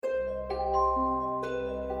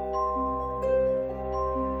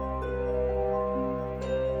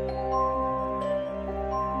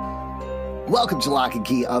Welcome to Lock and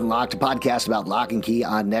Key Unlocked, a podcast about Lock and Key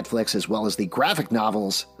on Netflix, as well as the graphic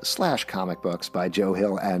novels / comic books by Joe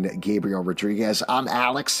Hill and Gabriel Rodriguez. I'm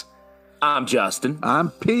Alex. I'm Justin. I'm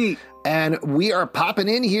Pete. And we are popping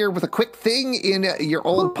in here with a quick thing in your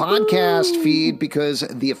old podcast feed because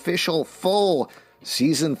the official full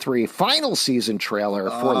Season 3 final season trailer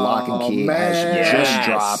for Lock and Key has just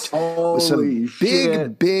dropped. With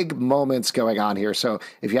some big moments going on here. So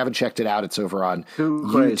if you haven't checked it out, it's over on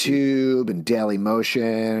YouTube and Daily Motion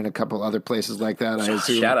and a couple other places like that. I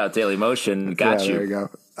assume. Shout out Daily Motion. Got you. There you go.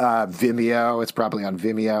 Vimeo. It's probably on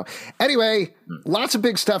Vimeo. Anyway, lots of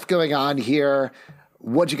big stuff going on here.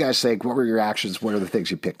 What'd you guys think? What were your reactions? What are the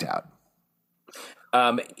things you picked out?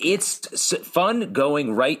 It's fun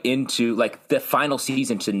going right into like the final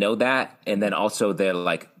season to know that, and then also the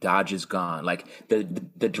like Dodge is gone, like the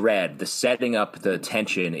dread, the setting up, the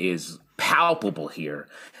tension is palpable here,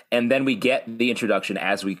 and then we get the introduction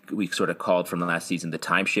as we sort of called from the last season, the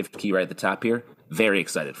time shift key right at the top here. Very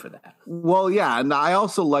excited for that. Well, yeah, and I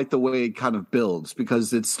also like the way it kind of builds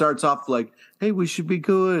because it starts off like, hey, we should be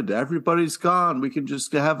good. Everybody's gone. We can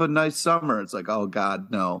just have a nice summer. It's like, oh,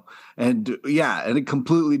 God, no. And, yeah, and it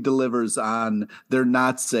completely delivers on they're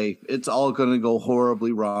not safe. It's all going to go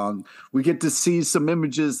horribly wrong. We get to see some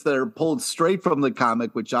images that are pulled straight from the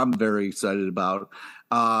comic, which I'm very excited about.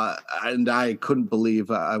 And I couldn't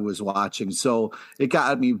believe I was watching. So it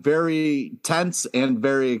got me very tense and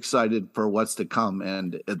very excited for what's to come.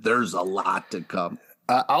 And there's a lot to come.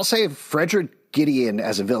 I'll say Frederick Gideon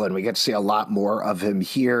as a villain. We get to see a lot more of him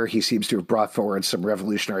here. He seems to have brought forward some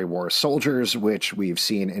Revolutionary War soldiers, which we've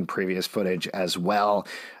seen in previous footage as well.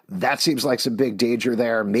 That seems like some big danger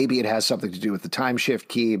there. Maybe it has something to do with the time shift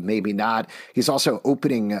key, maybe not. He's also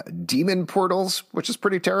opening demon portals, which is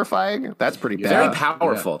pretty terrifying. That's pretty bad. Very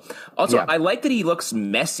powerful. Yeah. Also, I like that he looks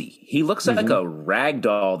messy. He looks like a rag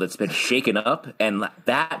doll that's been shaken up, and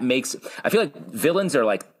that makes – I feel like villains are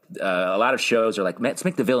like a lot of shows are like, let's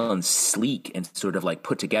make the villain sleek and sort of like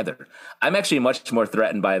put together. I'm actually much more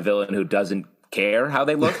threatened by a villain who doesn't care how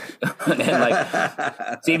they look and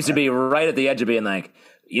like seems to be right at the edge of being like,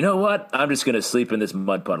 you know what? I'm just going to sleep in this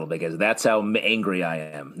mud puddle because that's how angry I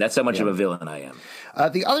am. That's how much of a villain I am.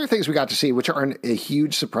 The other things we got to see, which aren't a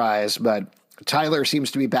huge surprise, but Tyler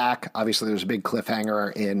seems to be back. Obviously, there's a big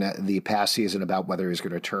cliffhanger in the past season about whether he's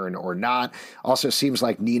going to return or not. Also, seems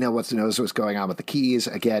like Nina knows what's going on with the keys.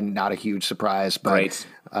 Again, not a huge surprise, but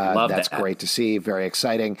that's great to see. Very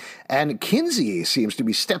exciting. And Kinsey seems to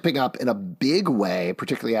be stepping up in a big way,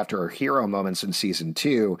 particularly after her hero moments in season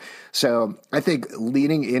 2. So I think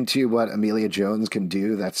leaning into what Amelia Jones can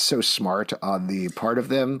do, that's so smart on the part of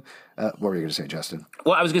them. What were you going to say, Justin?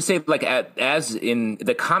 Well, I was going to say, like, as in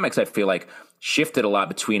the comics, I feel like shifted a lot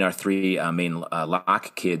between our three main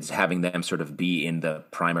Locke kids, having them sort of be in the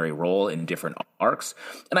primary role in different arcs.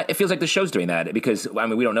 And it feels like the show's doing that because, I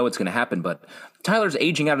mean, we don't know what's going to happen, but Tyler's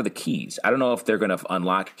aging out of the keys. I don't know if they're going to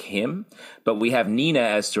unlock him, but we have Nina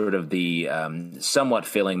as sort of the somewhat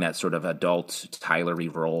filling that sort of adult Tyler-y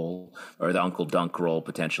role, or the Uncle Dunk role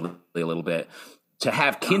potentially a little bit. To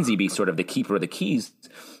have Kinsey be sort of the keeper of the keys,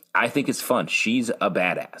 I think it's fun. She's a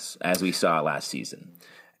badass, as we saw last season.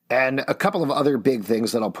 And a couple of other big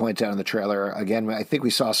things that I'll point out in the trailer. Again, I think we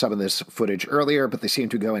saw some of this footage earlier, but they seem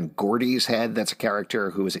to go in Gordy's head. That's a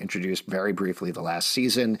character who was introduced very briefly the last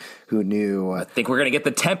season, who knew... I think we're going to get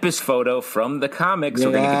the Tempest photo from the comics. Yeah.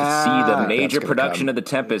 We're going to get to see the major production of the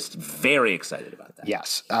Tempest. Very excited about that.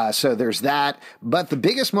 Yes. So there's that. But the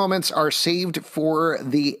biggest moments are saved for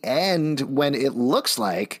the end when it looks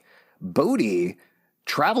like Bodhi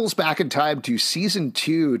travels back in time to season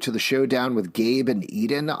 2 to the showdown with Gabe and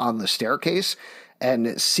Eden on the staircase,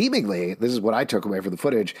 and seemingly, this is what I took away from the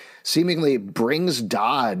footage, seemingly brings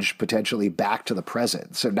Dodge potentially back to the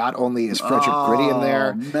present. So not only is Frederick Gideon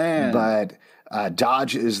there, but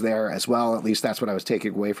Dodge is there as well. At least that's what I was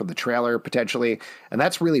taking away from the trailer potentially. And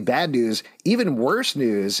that's really bad news. Even worse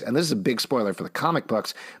news, and this is a big spoiler for the comic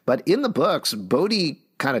books, but in the books, Bodhi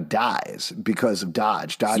kind of dies because of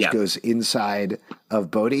Dodge. Dodge goes inside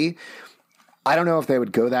of Bodhi. I don't know if they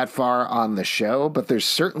would go that far on the show, but the's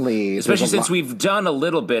certainly... Especially since we've done a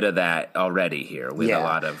little bit of that already here with a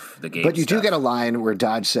lot of the game But you stuff. do get a line where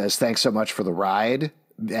Dodge says, "Thanks so much for the ride."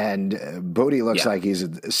 And Bodhi looks like he's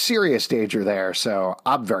in serious danger there. So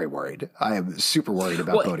I'm very worried. I am super worried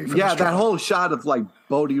about Bodhi. That whole shot of like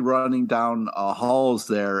Bodhi running down halls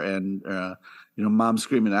there and... Mom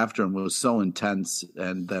screaming after him was so intense.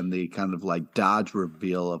 And then the kind of like Dodge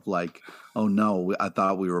reveal of like, oh no, I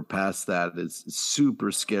thought we were past that. It's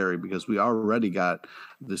super scary because we already got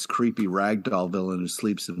this creepy ragdoll villain who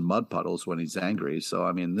sleeps in mud puddles when he's angry. So,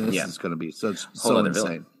 I mean, this is going to be so insane.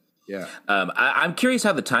 Villain. Yeah. I'm curious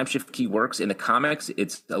how the time shift key works. In the comics,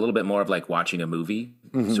 it's a little bit more of like watching a movie,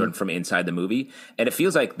 sort of from inside the movie. And it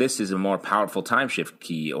feels like this is a more powerful time shift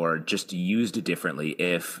key, or just used differently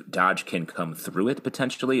if Dodge can come through it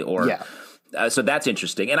potentially. Or so that's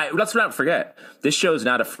interesting. And let's not forget, this show is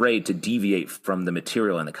not afraid to deviate from the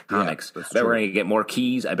material in the comics. I bet we're going to get more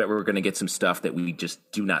keys. I bet we're going to get some stuff that we just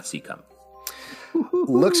do not see coming.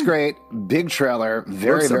 Looks great. Big trailer.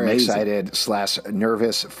 Very, very amazing. excited /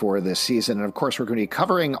 nervous for this season. And of course, we're going to be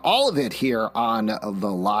covering all of it here on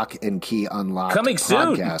the Lock and Key Unlocked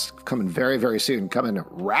podcast. Coming very, very soon. Coming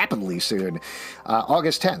rapidly soon.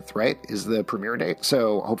 August 10th, right, is the premiere date.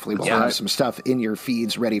 So hopefully we'll have some stuff in your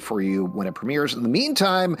feeds ready for you when it premieres. In the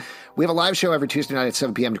meantime, we have a live show every Tuesday night at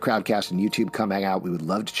 7 p.m. to Crowdcast and YouTube. Come hang out. We would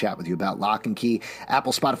love to chat with you about Lock and Key,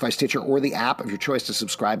 Apple, Spotify, Stitcher, or the app of your choice to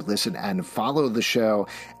subscribe, listen, and follow the show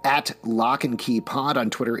at Lock and Key Pod on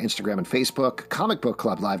Twitter, Instagram, and Facebook,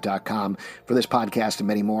 comicbookclublive.com for this podcast and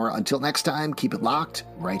many more. Until next time, keep it locked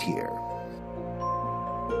right here.